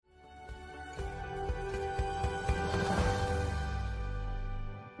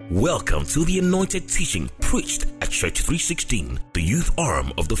Welcome to the anointed teaching preached at Church 316, the youth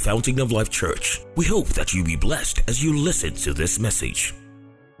arm of the Fountain of Life Church. We hope that you be blessed as you listen to this message.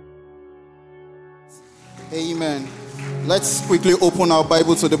 Amen. Let's quickly open our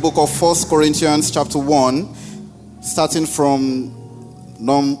Bible to the book of 1 Corinthians chapter 1, starting from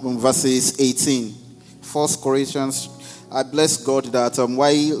verses 18. 1 Corinthians. I bless God that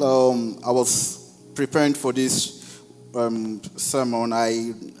while I was preparing for this sermon,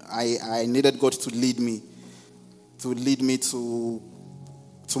 I needed God to lead me to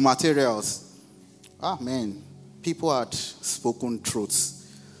materials. Man, people had spoken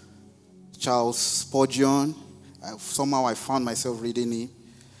truths. Charles Spurgeon, somehow I found myself reading it.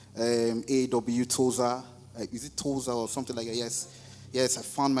 A.W. Tozer, is it Tozer or something like that? Yes, I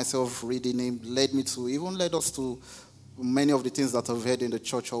found myself reading him. Led us to many of the things that I've heard in the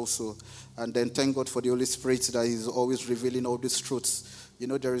church also. And then thank God for the Holy Spirit that is always revealing all these truths. You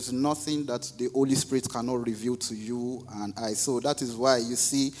know, there is nothing that the Holy Spirit cannot reveal to you and I. So that is why you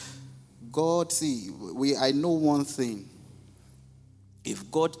see, I know one thing. If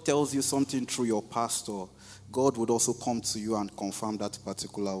God tells you something through your pastor, God would also come to you and confirm that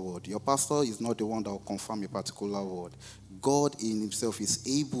particular word. Your pastor is not the one that will confirm a particular word. God in himself is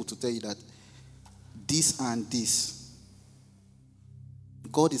able to tell you that this and this.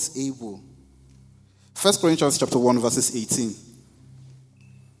 God is able. 1 Corinthians chapter 1 verses 18.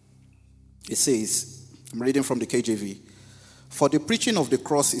 It says, I'm reading from the KJV. For the preaching of the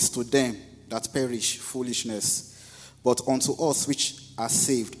cross is to them that perish foolishness, but unto us which are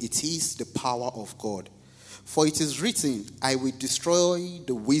saved, it is the power of God. For it is written, I will destroy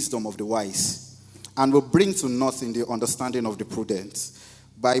the wisdom of the wise, and will bring to nothing the understanding of the prudent.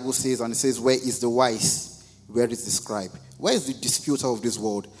 Bible says, and it says, where is the wise? Where is the scribe? Where is the disputer of this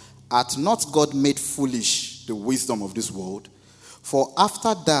world? Hath not God made foolish the wisdom of this world? For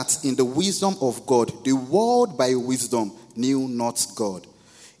after that, in the wisdom of God, the world by wisdom knew not God.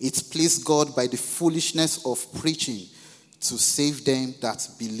 It pleased God by the foolishness of preaching to save them that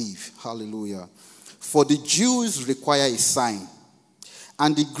believe. Hallelujah. For the Jews require a sign,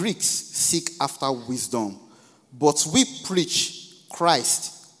 and the Greeks seek after wisdom. But we preach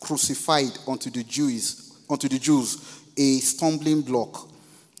Christ crucified unto the Jews a stumbling block,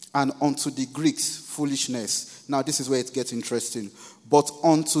 and unto the Greeks foolishness. Now this is where it gets interesting. But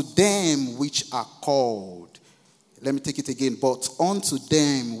unto them which are called, let me take it again. But unto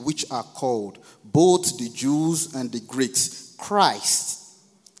them which are called, both the Jews and the Greeks, Christ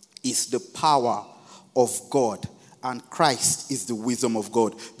is the power of God, and Christ is the wisdom of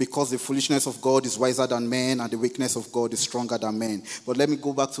God, because the foolishness of God is wiser than men, and the weakness of God is stronger than men. But let me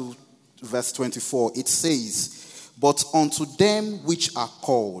go back to verse 24. It says, but unto them which are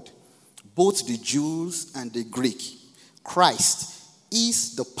called, both the Jews and the Greek, Christ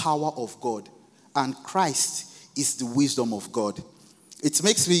is the power of God, and Christ is the wisdom of God. It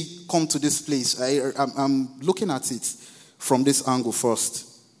makes me come to this place. I'm looking at it from this angle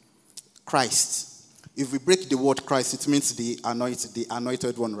first. Christ. If we break the word Christ, it means the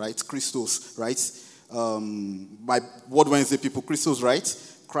anointed one, right? Christos, right? By Word Wednesday people, Christos, right?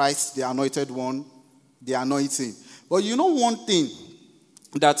 Christ, the anointed one, the anointing. But you know one thing,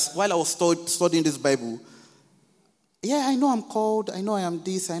 that while I was studying this Bible, I know I'm called, I know I am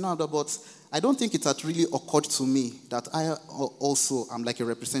this, I know I'm that, but I don't think it had really occurred to me that I also am like a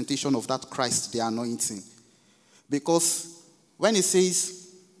representation of that Christ, the anointing. Because when it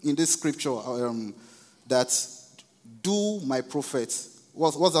says in this scripture that do my prophet,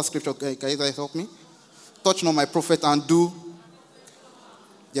 what's that scripture? Can you guys help me? Touch not my prophet and do.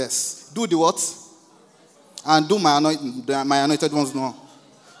 Yes. Do the what? And do my anointed ones no.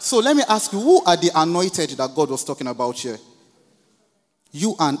 So let me ask you, who are the anointed that God was talking about here?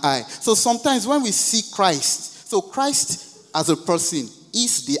 You and I. So sometimes when we see Christ, so Christ as a person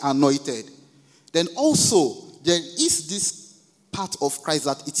is the anointed. Then also there is this part of Christ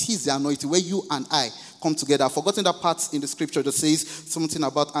that it is the anointing where you and I come together. I've forgotten that part in the scripture that says something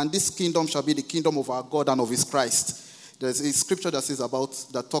about, and this kingdom shall be the kingdom of our God and of his Christ. There's a scripture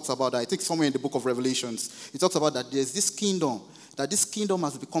that talks about that. I think somewhere in the book of Revelations, it talks about that there's this kingdom, that this kingdom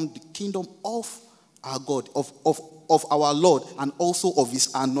has become the kingdom of our God, of our Lord, and also of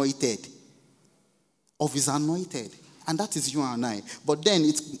his anointed. Of his anointed. And that is you and I. But then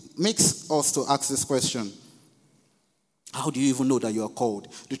it makes us to ask this question. How do you even know that you are called?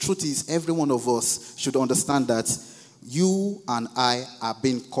 The truth is, every one of us should understand that you and I are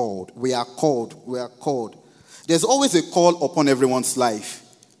being called. We are called. We are called. There's always a call upon everyone's life.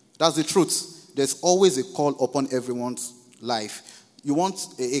 That's the truth. There's always a call upon everyone's life. You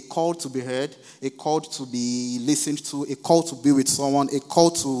want a call to be heard, a call to be listened to, a call to be with someone, a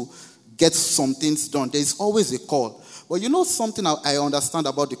call to get some things done. There is always a call. But you know something I understand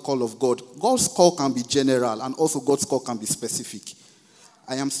about the call of God? God's call can be general and also God's call can be specific.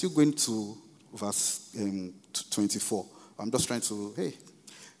 I am still going to verse 24. I'm just trying to,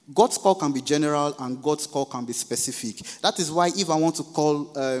 God's call can be general and God's call can be specific. That is why if I want to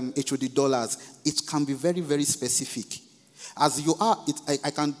call HOD dollars, it can be very, very specific. As you are,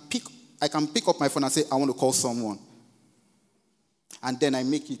 I can pick up my phone and say, I want to call someone. And then I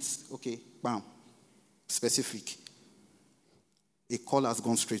make it, bam, specific. A call has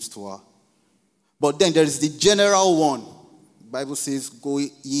gone straight to her. But then there is the general one. The Bible says, go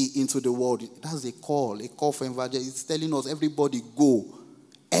ye into the world. That's a call for evangelism. It's telling us, everybody go.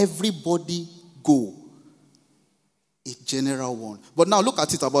 Everybody go. A general one. But now look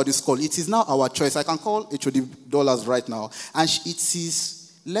at it about this call. It is now our choice. I can call HOD dollars right now. And it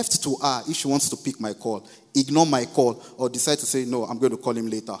is left to her if she wants to pick my call, ignore my call, or decide to say, no, I'm going to call him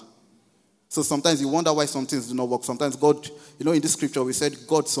later. So sometimes you wonder why some things do not work. Sometimes God, in this scripture we said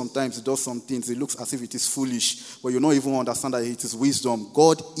God sometimes does some things. It looks as if it is foolish, but you don't even understand that it is wisdom.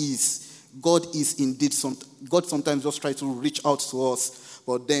 God is indeed God sometimes just tries to reach out to us,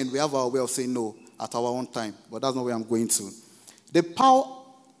 but then we have our way of saying no at our own time. But that's not where I'm going to. The power.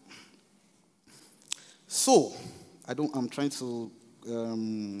 So, I'm trying to,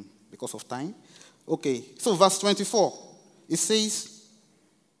 because of time. Okay, so verse 24. It says,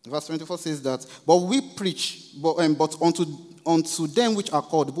 verse 24 says that, but we preach, but unto them which are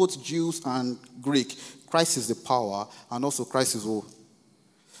called, both Jews and Greek, Christ is the power, and also Christ is who?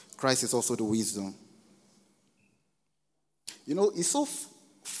 Christ is also the wisdom. It's so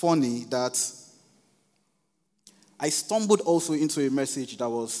funny that I stumbled also into a message that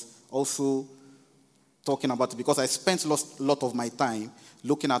was also talking about it because I spent a lot of my time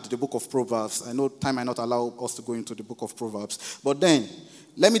looking at the book of Proverbs. I know time might not allow us to go into the book of Proverbs. But then,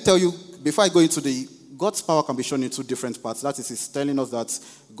 let me tell you, before I go into God's power can be shown in two different parts. That is, it's telling us that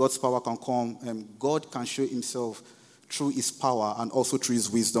God's power can come, and God can show himself through his power and also through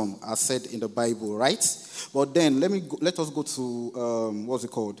his wisdom, as said in the Bible, right? But then, let us go to,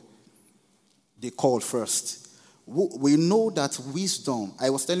 the call first. We know that wisdom, I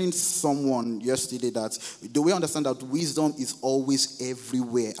was telling someone yesterday that, do we understand that wisdom is always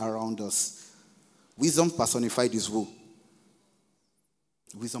everywhere around us? Wisdom personified is who?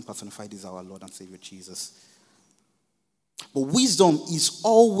 Wisdom personified is our Lord and Savior Jesus. But wisdom is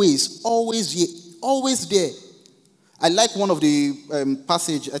always there. I like one of the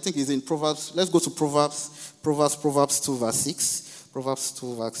passage, I think it's in Proverbs. Let's go to Proverbs 2 verse 6. Proverbs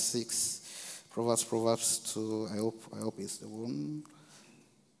 2 verse 6. Proverbs 2, I hope it's the one.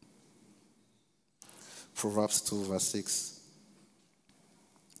 Proverbs 2 verse 6.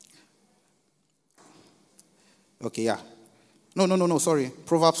 Okay, yeah. No, sorry.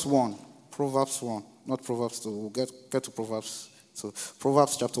 Proverbs 1, not Proverbs 2. We'll get to Proverbs 2.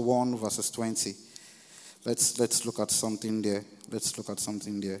 Proverbs chapter 1 verses 20. Let's look at something there.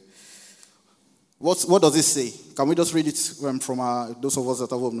 What does it say? Can we just read it from those of us that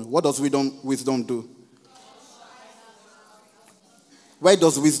have opened? What does wisdom do? Where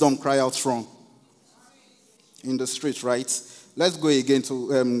does wisdom cry out from? In the street, right? Let's go again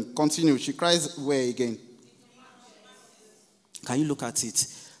to continue. She cries where again? Can you look at it?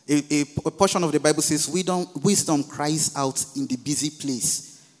 A portion of the Bible says wisdom cries out in the busy place.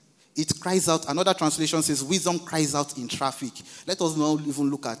 It cries out. Another translation says wisdom cries out in traffic. Let us not even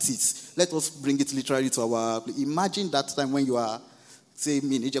look at it. Let us bring it literally to our. Imagine that time when you are saying, who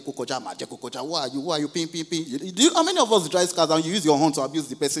are you? Ping. How many of us drive cars and you use your horn to abuse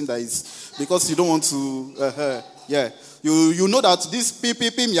the person that is, because you don't want to, You know that this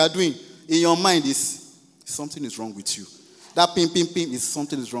ping you are doing in your mind is something is wrong with you. That ping is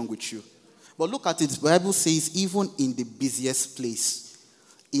something is wrong with you. But look at it. The Bible says even in the busiest place,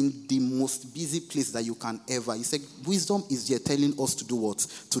 in the most busy place that you can ever. He said, wisdom is there telling us to do what?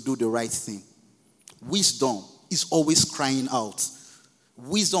 To do the right thing. Wisdom is always crying out.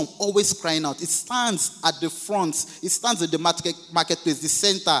 Wisdom always crying out. It stands at the front. It stands at the marketplace, the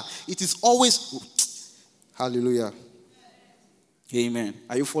center. It is always... Hallelujah. Amen.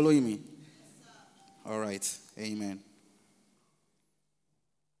 Are you following me? All right. Amen.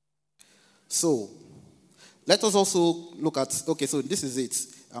 So, let us also look at... Okay, so this is it.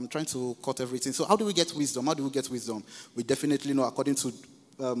 I'm trying to cut everything. So how do we get wisdom? We definitely know, according to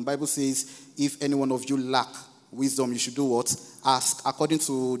Bible says, if any one of you lack wisdom, you should do what? Ask, according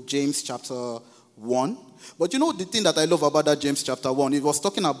to James chapter 1. But the thing that I love about that James chapter 1, it was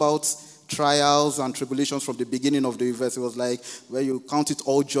talking about trials and tribulations from the beginning of the verse. It was like, where you count it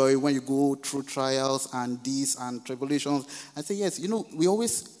all joy when you go through trials and this and tribulations. I say, yes, we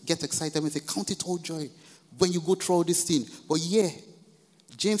always get excited when we say, count it all joy when you go through all this thing. But yeah,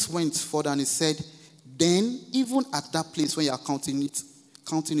 James went further and he said, then even at that place when you are counting it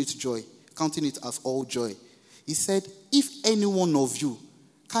joy, counting it as all joy, he said, if any one of you,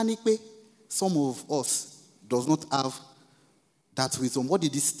 some of us, does not have that wisdom, what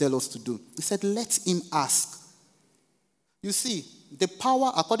did this tell us to do? He said, let him ask. You see, the power,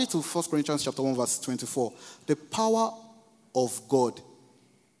 according to 1 Corinthians chapter 1, verse 24, the power of God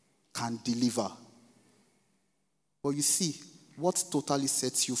can deliver. But you see, what totally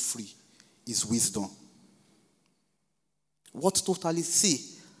sets you free is wisdom. What totally,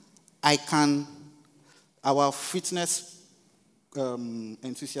 our fitness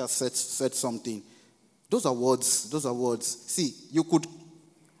enthusiast said something. Those are words. See,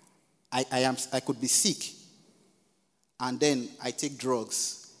 I could be sick, and then I take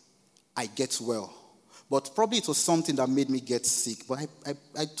drugs, I get well. But probably it was something that made me get sick. But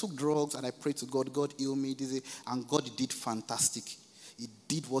I took drugs and I prayed to God. God healed me, and God did fantastic. He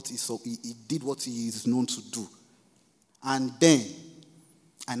did what he is known to do. And then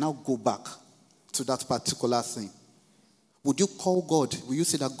I now go back to that particular thing. Would you call God? Will you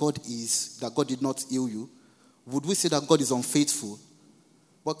say that God did not heal you? Would we say that God is unfaithful?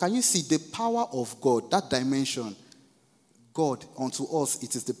 But can you see the power of God, that dimension? God, unto us,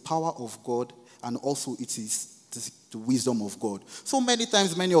 it is the power of God, and also it is the wisdom of God. So many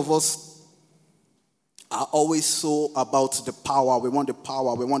times, many of us are always so about the power. We want the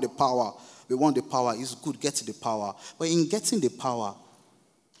power. We want the power. We want the power. It's good, get the power. But in getting the power,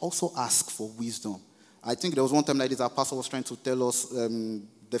 also ask for wisdom. I think there was one time like this, our pastor was trying to tell us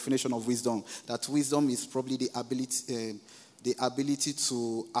definition of wisdom. That wisdom is probably the ability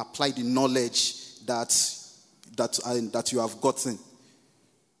to apply the knowledge that you have gotten.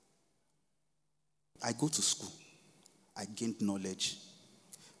 I go to school. I gained knowledge.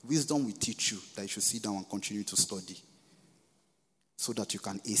 Wisdom will teach you that you should sit down and continue to study so that you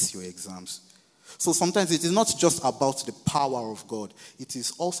can ace your exams. So sometimes it is not just about the power of God. It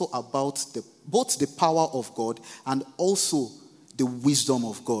is also about both the power of God and also the wisdom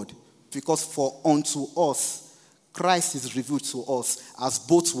of God. Because for unto us, Christ is revealed to us as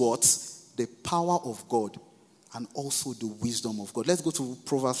both what? The power of God and also the wisdom of God. Let's go to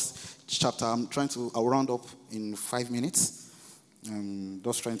Proverbs chapter. I'll round up in 5 minutes.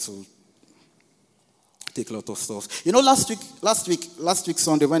 Just trying to take a lot of stuff. Last week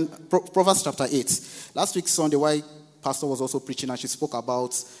Sunday, when Proverbs chapter 8, last week Sunday, while Pastor was also preaching and she spoke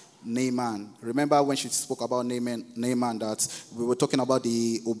about Naaman. Remember when she spoke about Naaman that we were talking about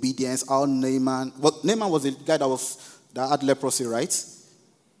the obedience, how Naaman was the guy that had leprosy, right?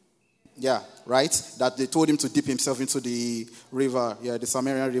 Yeah, right? That they told him to dip himself into the river, the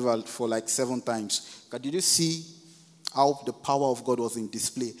Samaritan river for like 7 times. Did you see how the power of God was in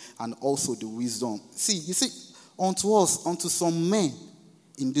display and also the wisdom? You see, unto some men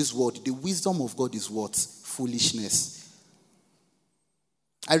in this world, the wisdom of God is what? Foolishness.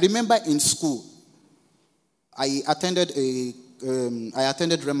 I remember in school, I attended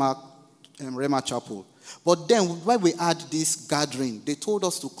Rema Chapel. But then when we had this gathering, they told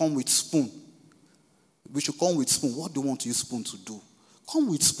us to come with spoon. We should come with spoon. What do you want to use spoon to do? Come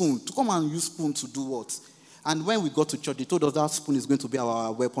with spoon. To come and use spoon to do what? And when we got to church, they told us that spoon is going to be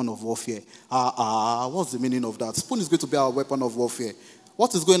our weapon of warfare. What's the meaning of that? Spoon is going to be our weapon of warfare.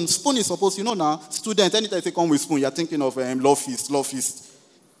 What is going on? Spoon is supposed, now, student, anytime they come with spoon, you're thinking of law feast.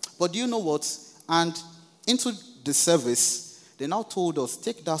 But do you know what? And into the service, they now told us,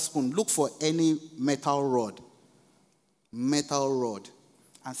 take that spoon, look for any metal rod,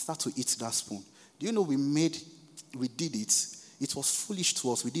 and start to eat that spoon. Do you know we did it? It was foolish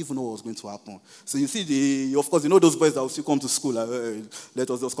to us. We didn't even know what was going to happen. So you see, of course, those boys that will still come to school,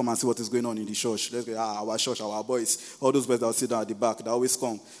 let us just come and see what is going on in the church. Let's go, our church, our boys, all those boys that will sit down at the back, they always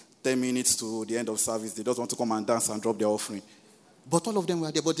come 10 minutes to the end of service. They just want to come and dance and drop their offering. But all of them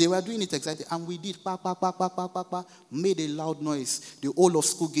were there, but they were doing it exactly. And we did, made a loud noise. The whole of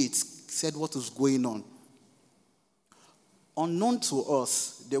school gates said what was going on. Unknown to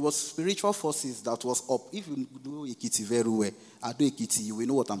us, there was spiritual forces that was up. If you do Ekiti very well, I do Ekiti, you will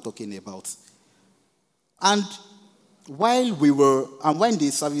know what I'm talking about. And when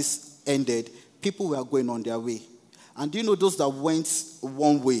the service ended, people were going on their way. And do you know those that went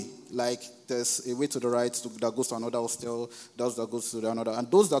one way, like there's a way to the right that goes to another hostel, those that goes to another,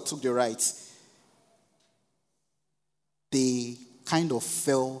 and those that took the right, they kind of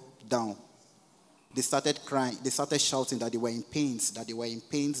fell down. They started crying. They started shouting that they were in pains, that they were in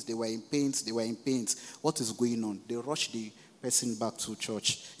pains, they were in pains, they were in pains. What is going on? They rushed the person back to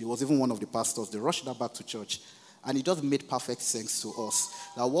church. It was even one of the pastors. They rushed her back to church. And it just made perfect sense to us.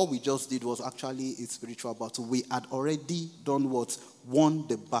 That what we just did was actually a spiritual battle. We had already done what? Won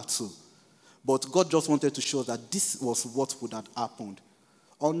the battle. But God just wanted to show that this was what would have happened.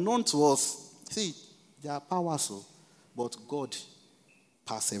 Unknown to us, see, there are powers, but God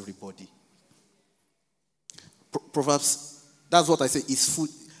passed everybody. Proverbs, that's what I say, is food.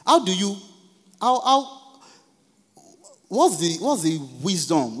 What's the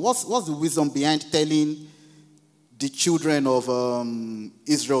wisdom? What's the wisdom behind telling the children of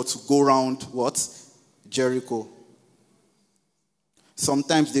Israel to go around what? Jericho.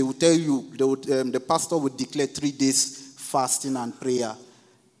 Sometimes they will tell you, the pastor would declare 3 days fasting and prayer.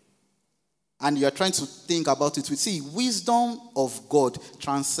 And you are trying to think about it. See, wisdom of God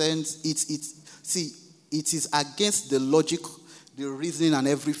transcends it. See, it is against the logic, the reasoning, and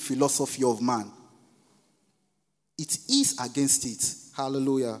every philosophy of man. It is against it.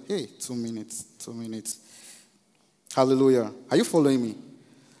 Hallelujah. Hey, 2 minutes. Hallelujah. Are you following me?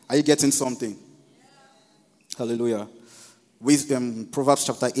 Are you getting something? Hallelujah. Proverbs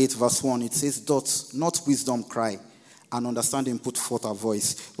chapter 8 verse 1, it says, "Doth not wisdom cry, and understanding put forth her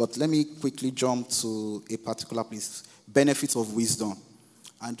voice." But let me quickly jump to a particular place. Benefits of wisdom.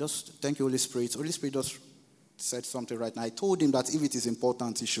 And just thank you, Holy Spirit. Holy Spirit just said something right now. I told him that if it is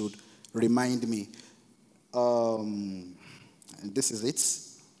important, he should remind me. And this is it.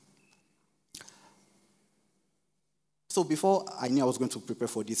 So before I knew I was going to prepare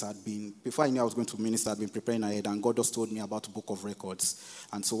for this, before I knew I was going to minister, I'd been preparing ahead, and God just told me about the book of records.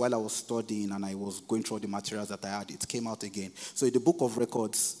 And so while I was studying and I was going through all the materials that I had, it came out again. So in the book of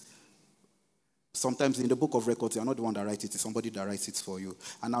records, sometimes in the book of records, you're not the one that writes it, it's somebody that writes it for you.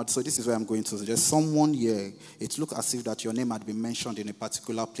 And now, so this is where I'm going to. There's someone here, it looks as if that your name had been mentioned in a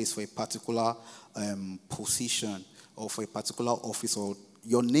particular place for a particular position or for a particular office, or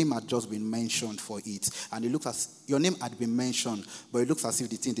your name had just been mentioned for it. And it looks as your name had been mentioned, but it looks as if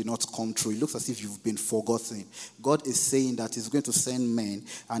the thing did not come true. It looks as if you've been forgotten. God is saying that he's going to send men,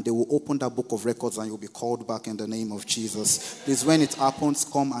 and they will open that book of records, and you'll be called back in the name of Jesus. Please, when it happens,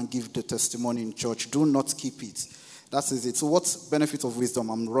 come and give the testimony in church. Do not keep it. That is it. So what's benefit of wisdom?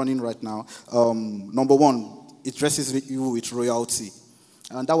 I'm running right now. Number one, it dresses you with royalty.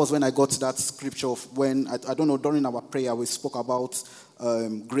 And that was when I got that scripture of when, I don't know, during our prayer, we spoke about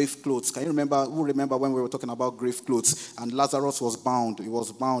grave clothes. Can you remember, who remember when we were talking about grave clothes? And Lazarus was bound. He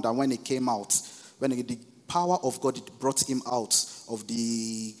was bound. And when he came out, the power of God, it brought him out of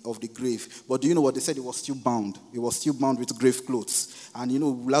the grave. But do you know what? They said he was still bound. He was still bound with grave clothes. And you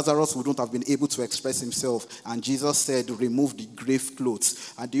know, Lazarus wouldn't have been able to express himself. And Jesus said, remove the grave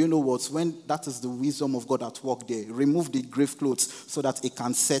clothes. And do you know what? When that is the wisdom of God at work there, remove the grave clothes so that it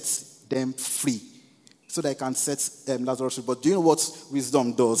can set them free. So that I can set Lazarus free. But do you know what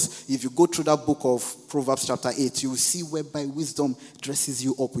wisdom does? If you go through that book of Proverbs chapter 8, you will see whereby wisdom dresses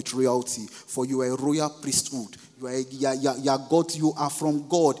you up with royalty. For you are a royal priesthood. You are God. You are from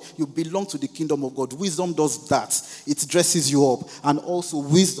God. You belong to the kingdom of God. Wisdom does that. It dresses you up. And also,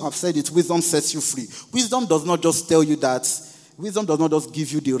 wisdom, I've said it, wisdom sets you free. Wisdom does not just tell you that. Wisdom does not just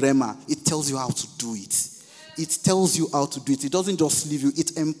give you the rhema. It tells you how to do it. It tells you how to do it. It doesn't just leave you.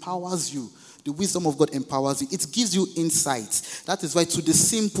 It empowers you. The wisdom of God empowers you. It gives you insight. That is why to the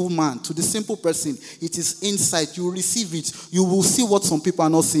simple man, to the simple person, it is insight. You will receive it. You will see what some people are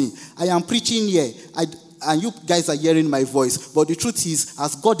not seeing. I am preaching here, and you guys are hearing my voice. But the truth is,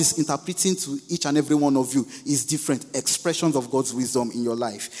 as God is interpreting to each and every one of you, is different expressions of God's wisdom in your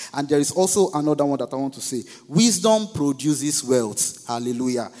life. And there is also another one that I want to say. Wisdom produces wealth.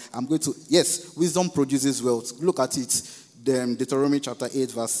 Hallelujah. Wisdom produces wealth. Look at it. Deuteronomy chapter 8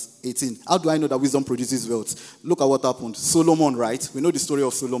 verse 18. How do I know that wisdom produces wealth? Look at what happened. Solomon, right? We know the story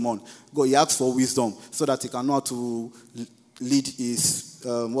of Solomon. God, he asked for wisdom so that he can know how to lead his,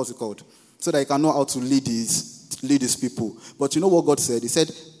 so that he can know how to lead his people. But you know what God said? He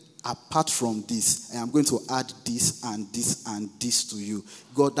said, apart from this, I am going to add this and this and this to you.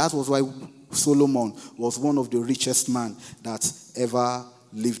 God, that was why Solomon was one of the richest men that ever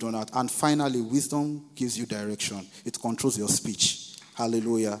lived on earth. And finally, wisdom gives you direction. It controls your speech.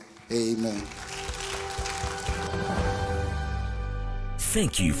 Hallelujah. Amen.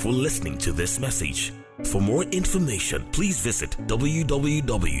 Thank you for listening to this message. For more information, please visit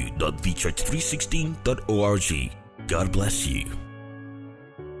www.thechurch316.org. God bless you.